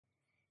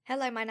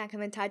Hello my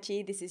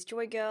nakamatachi, this is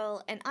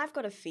JoyGirl, and I've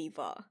got a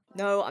fever.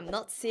 No, I'm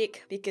not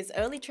sick, because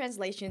early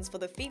translations for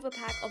the fever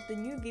pack of the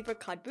new Vivre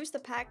Card booster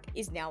pack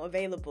is now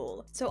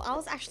available. So I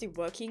was actually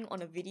working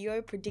on a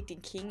video predicting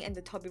King and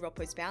the Tobi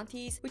Roppo's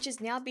bounties, which has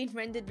now been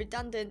rendered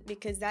redundant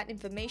because that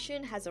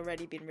information has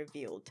already been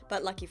revealed.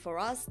 But lucky for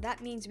us,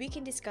 that means we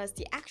can discuss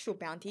the actual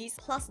bounties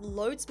plus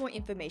loads more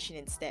information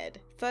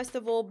instead. First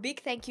of all,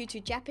 big thank you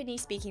to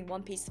Japanese-speaking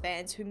One Piece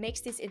fans who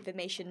makes this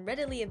information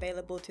readily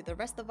available to the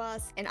rest of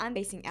us, and I'm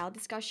basing our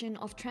discussion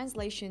of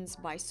translations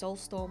by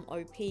Soulstorm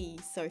OP,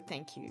 so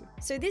thank you.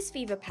 So this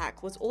fever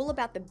pack was all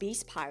about the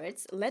Beast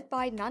Pirates, led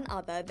by none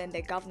other than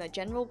their Governor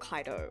General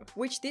Kaido,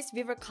 which this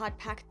Vivre Card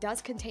pack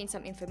does contain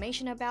some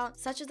information about,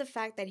 such as the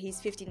fact that he's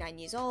 59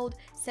 years old,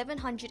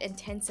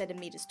 710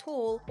 centimeters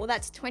tall, or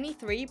that's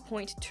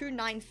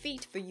 23.29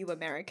 feet for you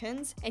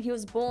Americans, and he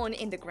was born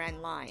in the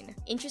Grand Line.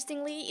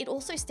 Interestingly, it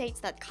also states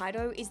that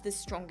Kaido is the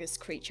strongest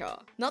creature.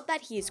 Not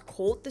that he is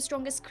called the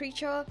strongest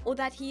creature, or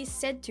that he is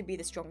said to be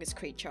the strongest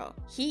creature.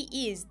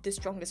 He is the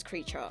strongest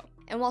creature.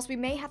 And whilst we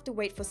may have to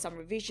wait for some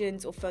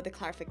revisions or further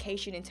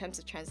clarification in terms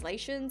of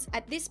translations,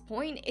 at this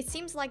point it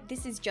seems like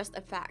this is just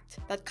a fact,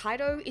 that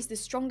Kaido is the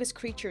strongest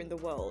creature in the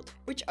world,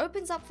 which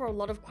opens up for a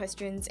lot of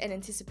questions and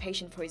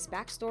anticipation for his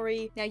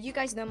backstory. Now you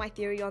guys know my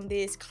theory on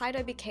this.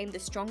 Kaido became the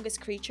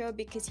strongest creature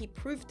because he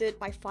proved it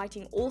by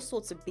fighting all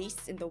sorts of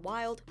beasts in the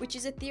wild, which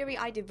is a theory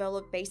I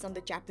developed based on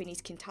the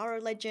Japanese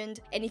Kintaro legend,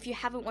 and if you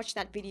haven't watched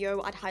that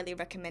video, I'd highly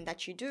recommend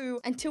that you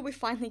do until we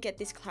finally get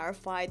this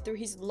clarified through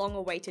his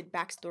long-awaited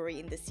backstory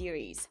in the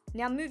series.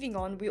 Now moving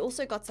on, we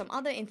also got some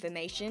other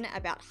information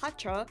about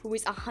Hacha, who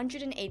is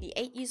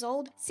 188 years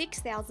old,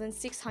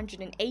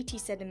 6,680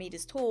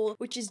 centimeters tall,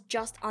 which is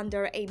just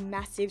under a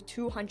massive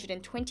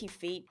 220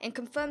 feet, and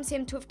confirms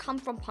him to have come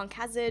from Punk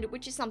Hazard,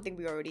 which is something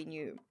we already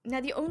knew.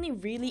 Now the only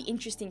really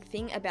interesting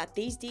thing about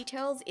these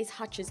details is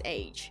Hacha's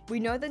age.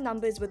 We know the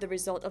numbers were the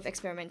result of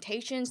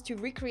experimentations to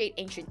recreate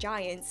ancient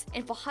giants,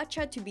 and for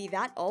Hacha to be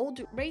that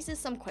old raises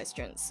some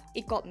questions.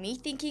 It got me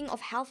thinking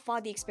of how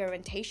far the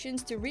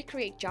experimentations to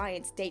recreate giants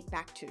date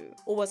back to.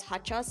 Or was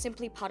Hacha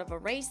simply part of a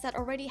race that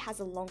already has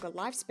a longer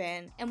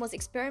lifespan and was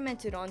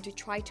experimented on to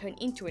try turn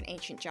into an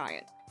ancient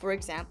giant? For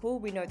example,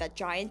 we know that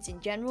giants in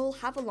general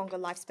have a longer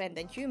lifespan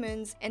than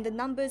humans, and the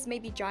numbers may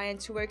be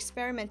giants who were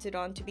experimented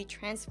on to be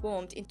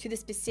transformed into the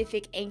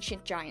specific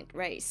ancient giant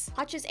race.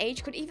 Hacha's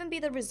age could even be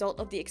the result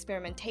of the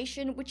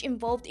experimentation, which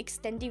involved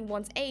extending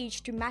one's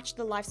age to match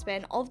the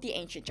lifespan of the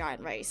ancient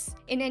giant race.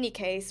 In any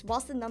case,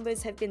 whilst the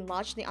numbers have been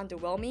largely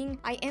underwhelming,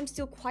 I am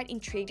still quite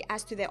intrigued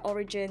as to their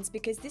origins,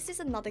 because this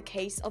is another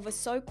case of a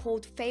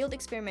so-called failed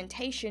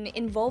experimentation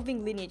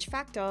involving lineage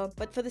factor,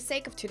 but for the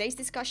sake of today's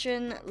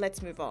discussion,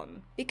 let's move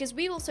on. Because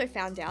we also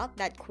found out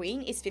that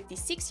Queen is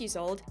 56 years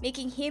old,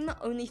 making him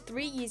only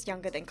 3 years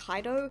younger than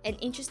Kaido, and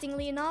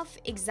interestingly enough,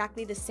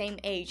 exactly the same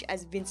age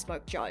as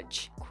Vinsmoke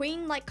Judge.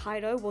 Queen, like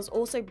Kaido, was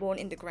also born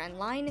in the Grand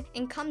Line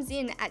and comes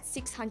in at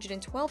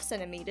 612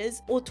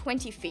 centimeters or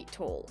 20 feet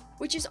tall,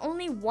 which is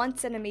only 1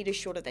 centimeter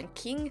shorter than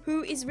King,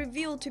 who is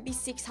revealed to be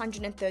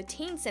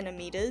 613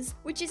 centimeters,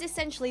 which is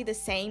essentially the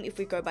same if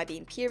we go by the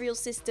imperial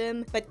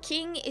system, but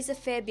King is a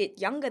fair bit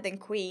younger than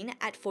Queen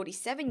at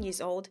 47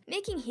 years old,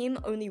 making him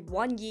only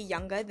 1 year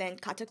younger than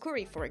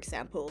Katakuri, for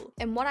example.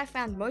 And what I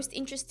found most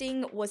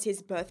interesting was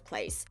his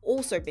birthplace,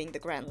 also being the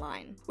Grand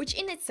Line, which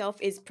in itself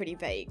is pretty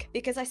vague,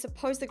 because I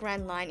suppose the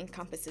Grand Line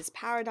encompasses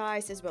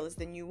Paradise as well as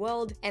the New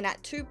World, and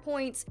at 2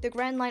 points, the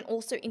Grand Line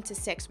also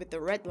intersects with the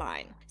Red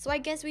Line. So I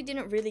guess we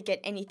didn't really get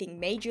anything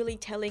majorly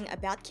telling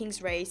about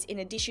King's race in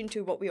addition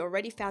to what we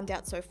already found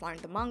out so far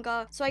in the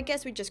manga, so I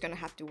guess we're just gonna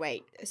have to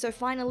wait. So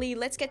finally,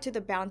 let's get to the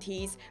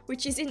bounties,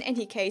 which is in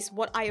any case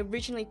what I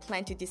originally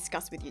planned to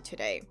discuss with you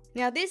today.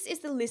 Now this is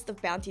the list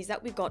of bounties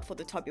that we got for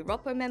the Tobi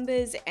Roppo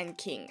members and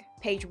King.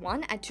 Page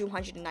 1 at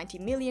 290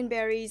 million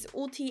berries,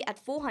 Ulti at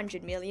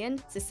 400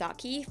 million,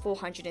 Sasaki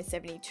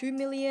 472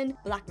 million,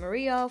 Black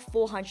Maria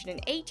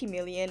 480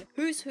 million,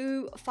 Who's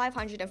Who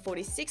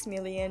 546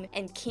 million,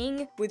 and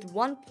King with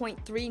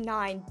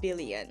 1.39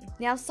 billion.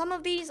 Now some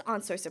of these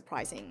aren't so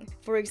surprising.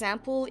 For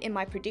example, in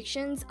my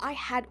predictions, I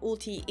had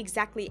Ulti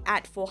exactly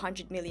at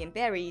 400 million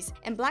berries,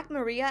 and Black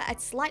Maria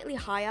at slightly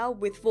higher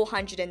with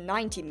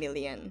 490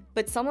 million.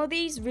 But some of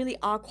these really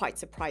are quite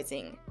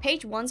surprising.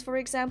 Page 1's, for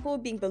example,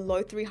 being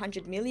below 300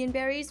 million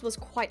berries was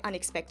quite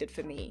unexpected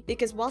for me,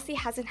 because whilst he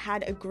hasn't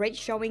had a great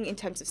showing in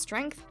terms of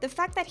strength, the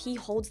fact that he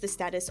holds the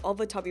status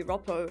of a Tobi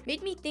Roppo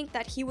made me think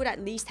that he would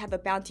at least have a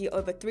bounty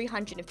over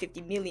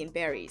 350 million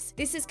berries.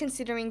 This is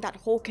considering that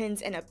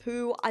Hawkins and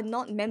Apu are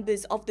not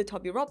members of the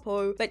Tobi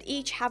Roppo, but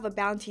each have a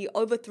bounty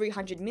over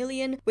 300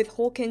 million, with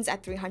Hawkins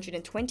at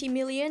 320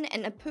 million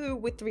and Apu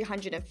with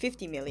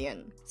 350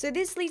 million. So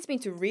this leads me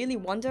to really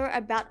wonder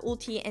about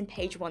Ulti and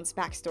Page 1 one's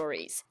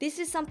backstories. This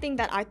is something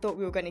that I thought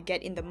we were going to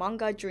get in the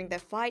manga during their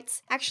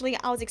fights. Actually,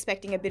 I was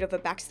expecting a bit of a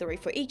backstory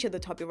for each of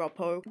the Tobi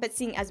Roppo, but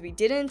seeing as we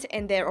didn't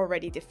and they're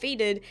already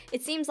defeated,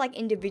 it seems like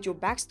individual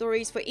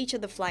backstories for each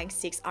of the Flying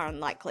Six are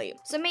unlikely.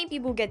 So maybe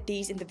we'll get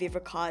these in the Vivre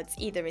cards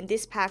either in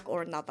this pack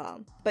or another.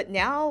 But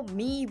now,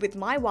 me with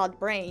my wild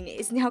brain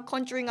is now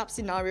conjuring up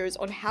scenarios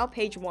on how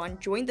page 1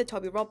 joined the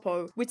Tobi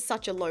Roppo with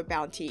such a low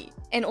bounty.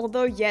 And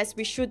although yes,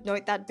 we should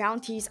note that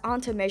bounties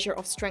aren't a measure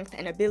of strength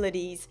and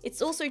abilities,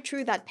 it's also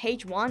true that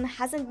page 1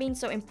 hasn't been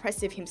so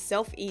impressive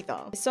himself either.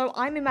 So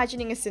I'm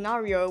imagining a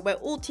scenario where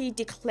Ulti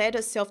declared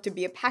herself to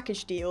be a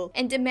package deal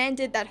and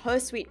demanded that her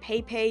sweet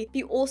Pei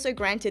be also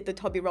granted the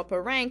Tobi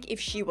Roppo rank if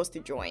she was to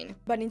join.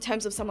 But in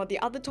terms of some of the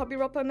other Tobi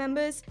Roppo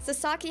members,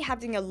 Sasaki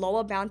having a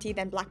lower bounty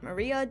than Black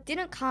Maria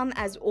didn't come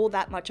as all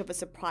that much of a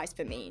surprise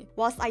for me.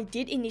 Whilst I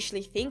did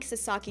initially think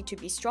Sasaki to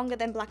be stronger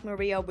than Black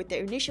Maria with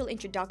their initial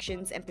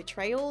introductions and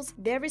portrayals,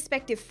 their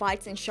respective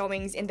fights and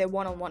showings in their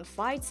one-on-one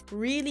fights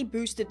really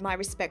boosted my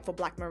respect for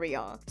Black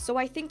Maria. So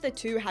I think the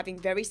two having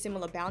very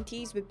similar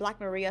bounties, with Black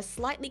Maria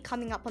slightly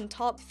coming up on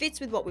top, fits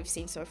with what we've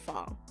seen so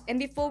far. And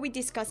before we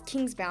discuss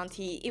King's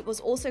bounty, it was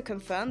also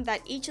confirmed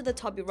that each of the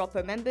Tobi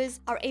Roppo members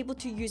are able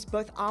to use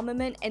both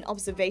armament and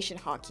observation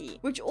haki,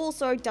 which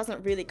also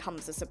doesn't really come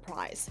as a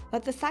surprise.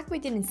 But the fact we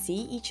didn't see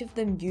each of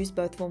them use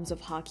both forms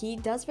of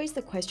haki does raise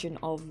the question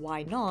of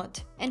why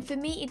not, and for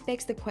me it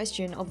begs the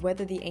question of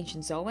whether the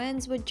ancient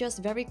Zoans were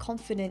just very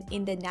confident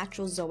in their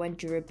natural Zoan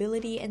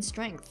durability and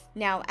strength.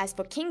 Now, as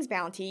for King's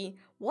bounty,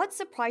 what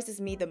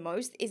surprises me the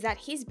most is that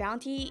his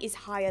bounty is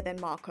higher than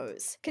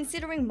Marco's.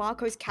 Considering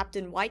Marco's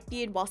Captain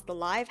Whitebeard whilst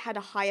alive had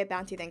a higher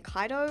bounty than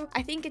Kaido,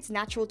 I think it's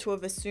natural to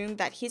have assumed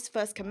that his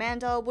first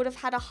commander would have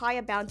had a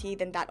higher bounty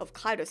than that of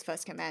Kaido's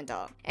first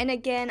commander. And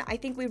again, I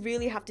think we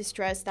really have to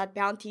stress that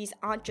bounties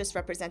aren't just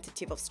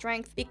representative of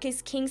strength,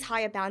 because King's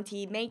higher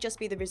bounty may just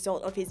be the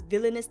result of his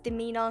villainous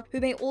demeanor,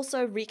 who may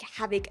also wreak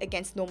havoc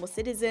against normal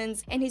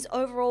citizens, and his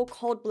overall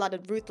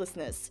cold-blooded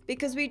ruthlessness,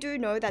 because we do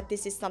know that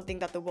this is something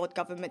that the world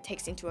government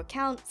takes into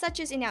account, such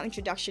as in our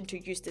introduction to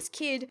Eustace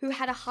Kid, who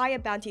had a higher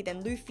bounty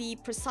than Luffy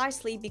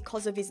precisely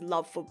because of his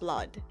love for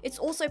blood. It's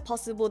also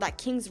possible that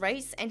King's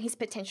race and his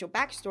potential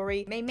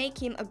backstory may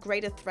make him a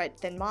greater threat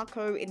than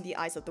Marco in the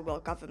eyes of the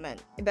world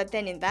government. But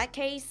then in that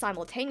case,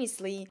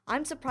 simultaneously,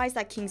 I'm surprised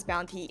that King's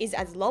bounty is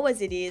as low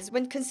as it is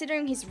when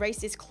considering his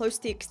race is close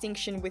to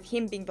extinction with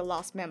him being the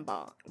last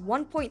member.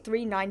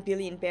 1.39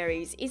 billion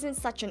berries isn't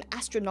such an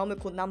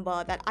astronomical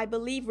number that I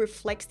believe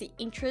reflects the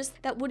interest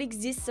that would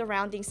exist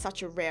surrounding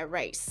such a rare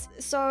race.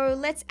 So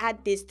let's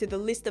add this to the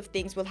list of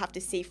things we'll have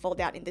to see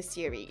fold out in the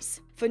series.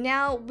 For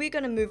now, we're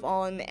gonna move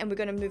on, and we're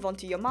gonna move on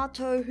to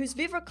Yamato, whose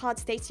Vivre card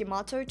states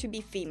Yamato to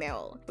be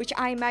female, which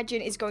I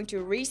imagine is going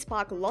to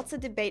re-spark lots of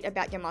debate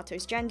about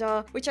Yamato's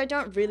gender, which I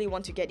don't really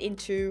want to get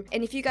into.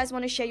 And if you guys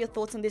want to share your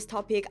thoughts on this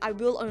topic, I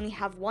will only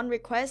have one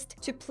request: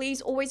 to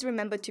please always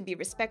remember to be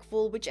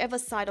respectful whichever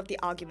side of the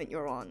argument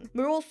you're on.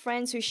 We're all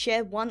friends who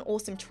share one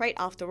awesome trait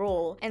after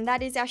all, and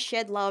that is our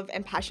shared love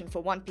and passion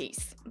for One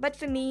Piece. But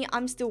for me,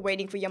 I'm still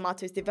waiting for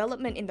Yamato's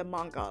development in the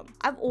manga.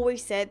 I've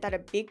always said that a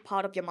big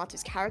part of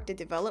Yamato's character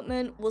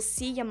development will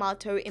see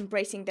Yamato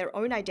embracing their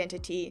own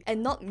identity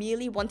and not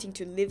merely wanting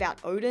to live out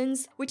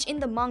Odin's, which in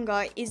the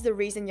manga is the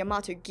reason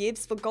Yamato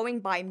gives for going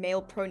by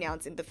male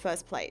pronouns in the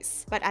first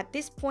place. But at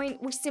this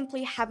point, we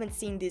simply haven't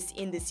seen this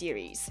in the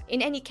series.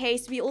 In any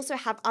case, we also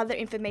have other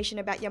information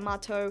about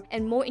Yamato,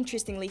 and more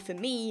interestingly for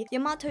me,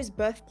 Yamato's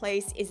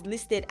birthplace is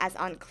listed as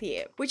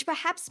unclear, which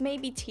perhaps may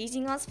be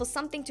teasing us for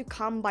something to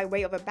come by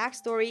way of a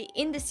backstory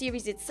in the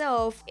series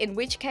itself, in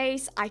which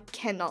case I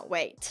cannot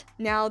wait.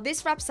 Now,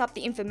 this wraps up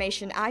the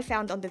information I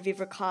found on the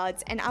Vivre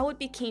cards, and I would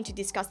be keen to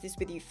discuss this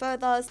with you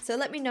further, so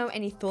let me know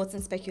any thoughts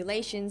and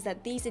speculations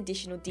that these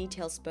additional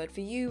details spurred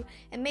for you,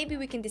 and maybe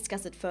we can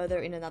discuss it further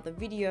in another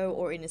video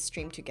or in a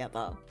stream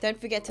together. Don't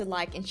forget to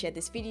like and share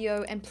this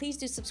video, and please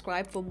do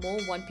subscribe for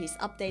more One Piece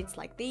updates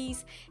like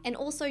these, and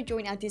also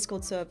join our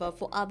Discord server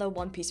for other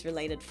One Piece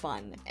related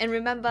fun. And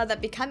remember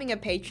that becoming a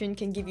patron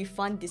can give you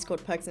fun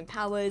Discord perks and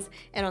powers,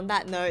 and on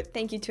that note,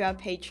 thank you to our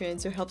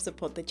patrons who help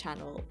support the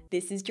channel.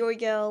 This is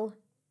JoyGirl,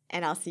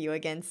 and I'll see you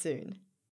again soon.